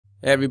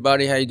Hey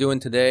everybody, how you doing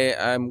today?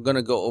 I'm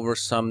gonna go over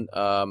some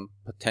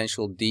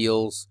potential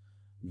deals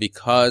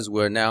because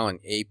we're now in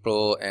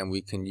April and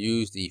we can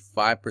use the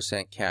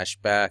 5% cash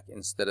back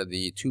instead of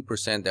the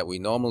 2% that we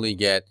normally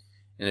get.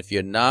 And if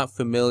you're not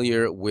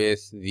familiar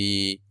with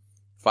the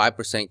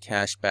 5%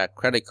 cash back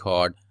credit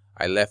card,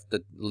 I left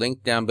the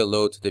link down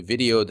below to the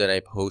video that I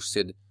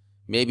posted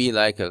maybe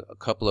like a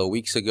couple of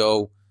weeks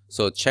ago.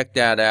 So check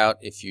that out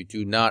if you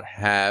do not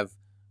have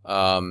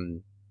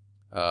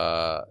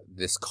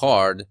this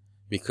card,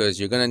 because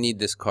you're going to need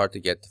this card to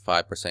get the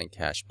 5%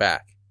 cash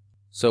back.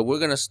 So we're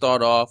going to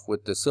start off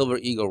with the Silver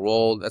Eagle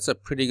roll. That's a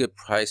pretty good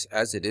price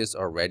as it is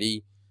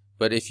already.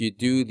 But if you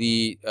do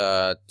the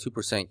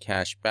 2%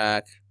 cash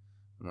back,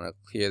 I'm going to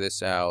clear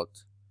this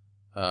out.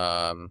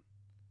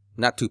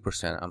 Not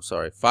 2%, I'm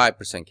sorry,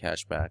 5%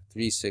 cash back.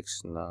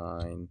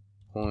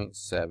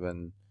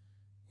 369.7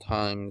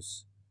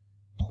 times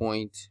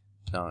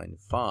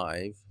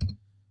 0.95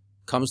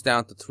 comes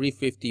down to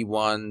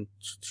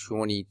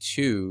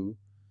 351.22.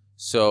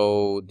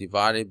 So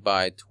divided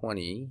by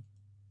 20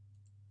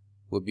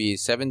 would be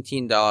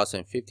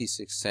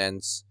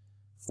 $17.56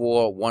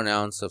 for 1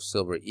 ounce of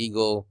Silver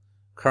Eagle.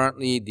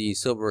 Currently, the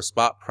silver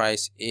spot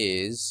price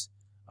is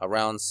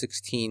around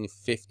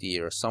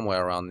 $16.50 or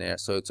somewhere around there.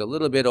 So it's a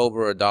little bit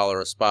over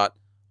 $1 a spot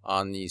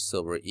on these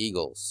Silver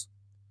Eagles.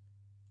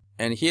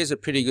 And here's a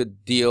pretty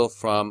good deal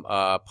from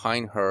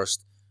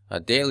Pinehurst.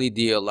 A daily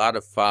deal, lot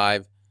of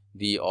 5.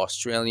 The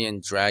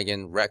Australian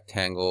Dragon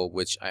Rectangle,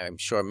 which I'm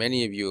sure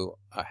many of you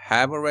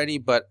have already,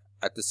 but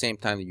at the same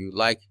time you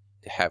like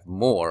to have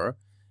more.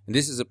 And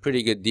this is a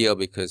pretty good deal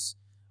because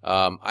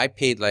I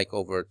paid like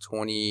over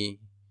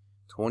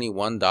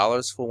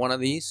 $21 for one of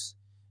these,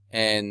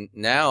 and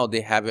now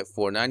they have it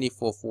for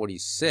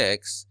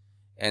 $94.46,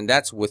 and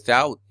that's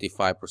without the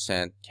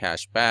 5%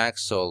 cash back.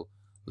 So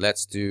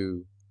let's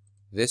do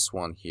this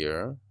one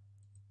here,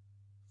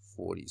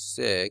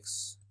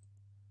 46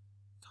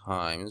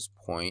 times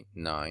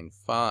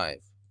 0.95.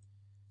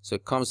 So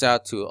it comes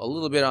out to a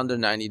little bit under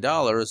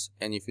 $90,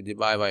 and if you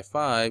divide by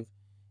 5,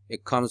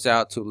 it comes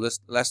out to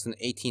less than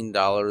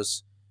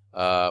 $18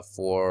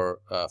 for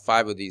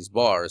 5 of these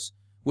bars,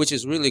 which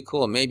is really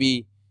cool.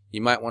 Maybe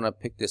you might want to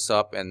pick this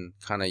up and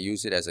kind of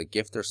use it as a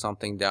gift or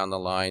something down the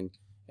line,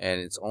 and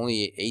it's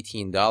only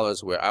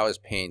 $18 where I was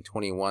paying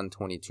 $21,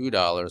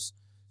 $22.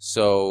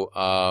 So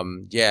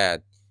yeah,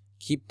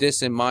 keep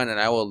this in mind, and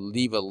I will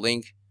leave a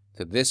link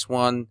to this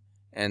one.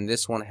 And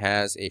this one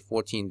has a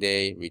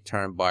 14-day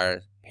return,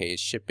 buyer pays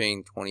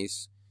shipping,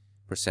 20%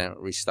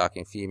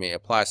 restocking fee may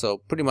apply. So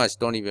pretty much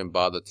don't even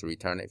bother to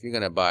return it. If you're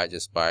going to buy it,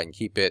 just buy it and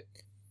keep it.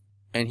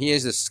 And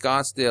here's the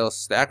Scottsdale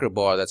Stacker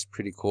Bar. That's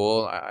pretty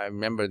cool. I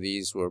remember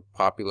these were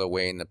popular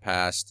way in the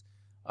past.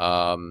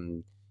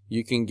 You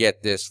can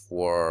get this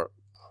for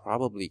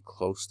probably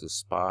close to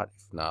spot,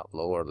 if not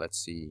lower. Let's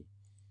see.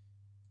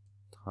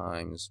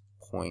 Times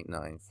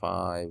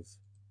 0.95.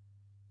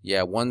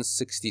 Yeah,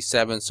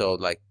 167. So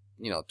like,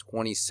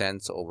 20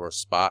 cents over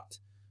spot.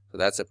 So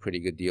that's a pretty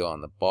good deal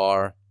on the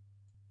bar.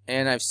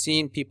 And I've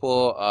seen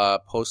people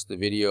post the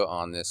video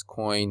on this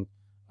coin.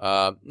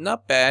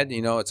 Not bad,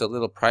 it's a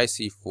little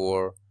pricey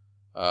for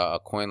a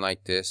coin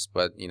like this,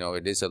 but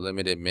it is a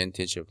limited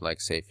mintage of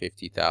like say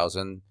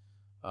 50,000.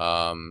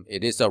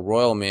 It is a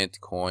Royal Mint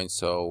coin,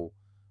 so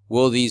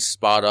will these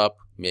spot up?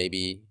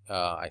 Maybe.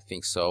 I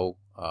think so.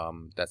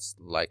 That's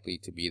likely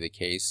to be the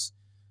case.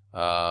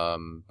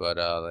 But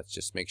let's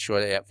just make sure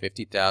they have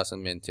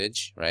 50,000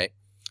 mintage, right?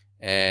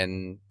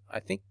 And I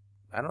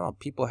don't know,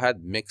 people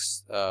had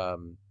mixed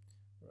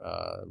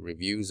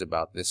reviews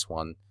about this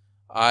one.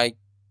 I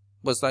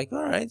was like,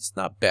 all right, it's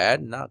not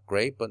bad, not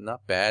great, but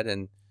not bad.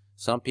 And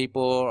some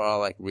people are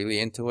like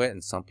really into it,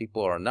 and some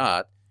people are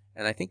not.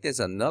 And I think there's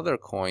another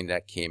coin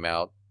that came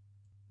out,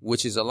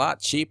 which is a lot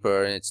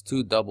cheaper, and it's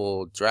 2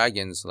 double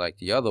dragons like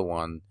the other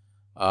one.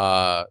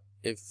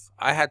 If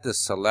I had to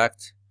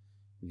select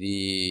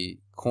the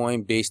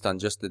coin based on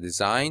just the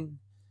design,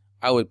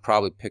 I would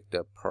probably pick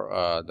the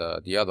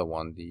other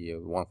one, the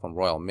one from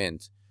Royal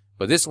Mint.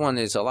 But this one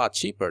is a lot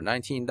cheaper,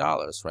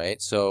 $19,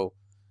 right? So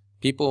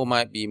people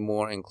might be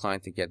more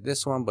inclined to get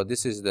this one, but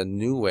this is the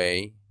New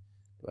Way.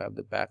 Do I have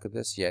the back of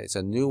this? Yeah, it's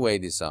a New Way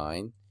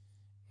design.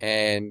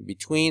 And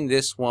between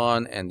this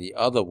one and the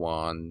other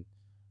one,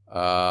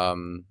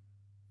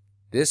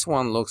 this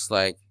one looks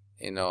like,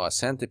 a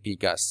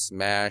centipede got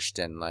smashed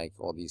and like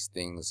all these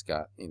things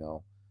got,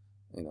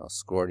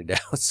 squirted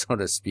out, so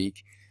to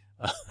speak.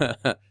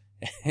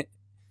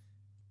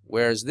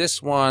 Whereas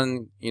this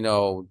one,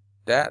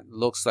 that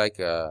looks like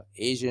a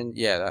Asian.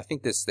 Yeah, I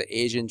think this is the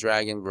Asian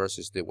dragon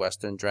versus the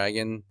Western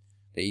dragon,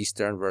 the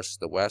Eastern versus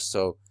the West.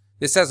 So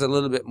this has a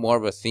little bit more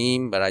of a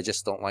theme, but I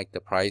just don't like the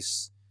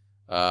price.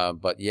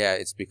 But yeah,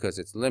 it's because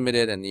it's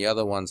limited, and the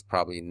other one's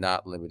probably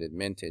not limited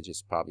mintage.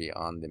 It's probably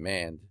on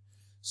demand.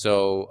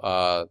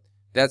 So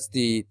that's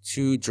the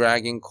 2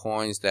 dragon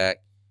coins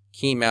that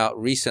came out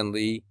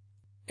recently.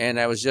 And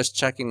I was just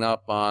checking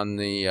up on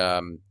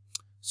the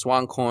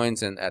Swan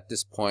coins, and at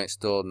this point,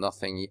 still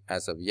nothing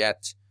as of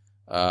yet.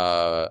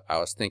 I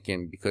was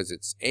thinking because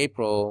it's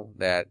April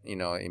that, you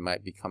know, it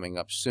might be coming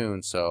up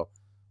soon, so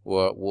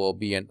we'll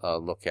be on a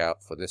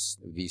lookout for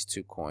these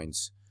two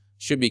coins.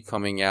 Should be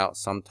coming out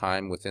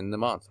sometime within the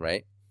month,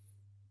 right?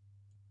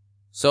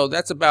 So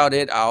that's about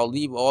it. I'll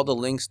leave all the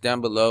links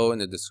down below in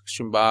the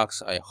description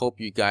box. I hope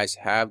you guys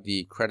have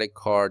the credit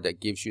card that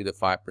gives you the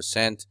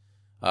 5%.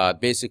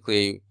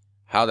 Basically,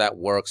 how that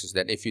works is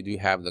that if you do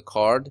have the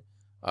card,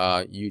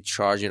 you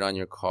charge it on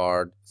your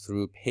card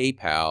through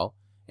PayPal.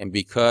 And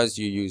because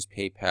you use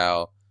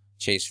PayPal,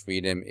 Chase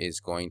Freedom is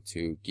going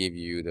to give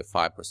you the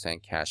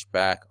 5% cash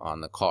back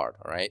on the card.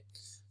 All right.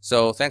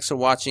 So thanks for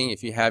watching.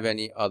 If you have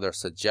any other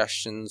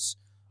suggestions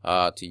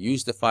to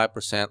use the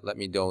 5%, let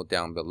me know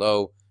down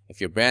below. If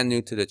you're brand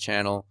new to the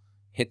channel,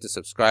 hit the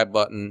subscribe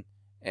button.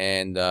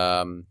 And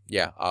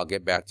yeah, I'll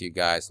get back to you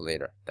guys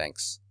later.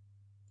 Thanks.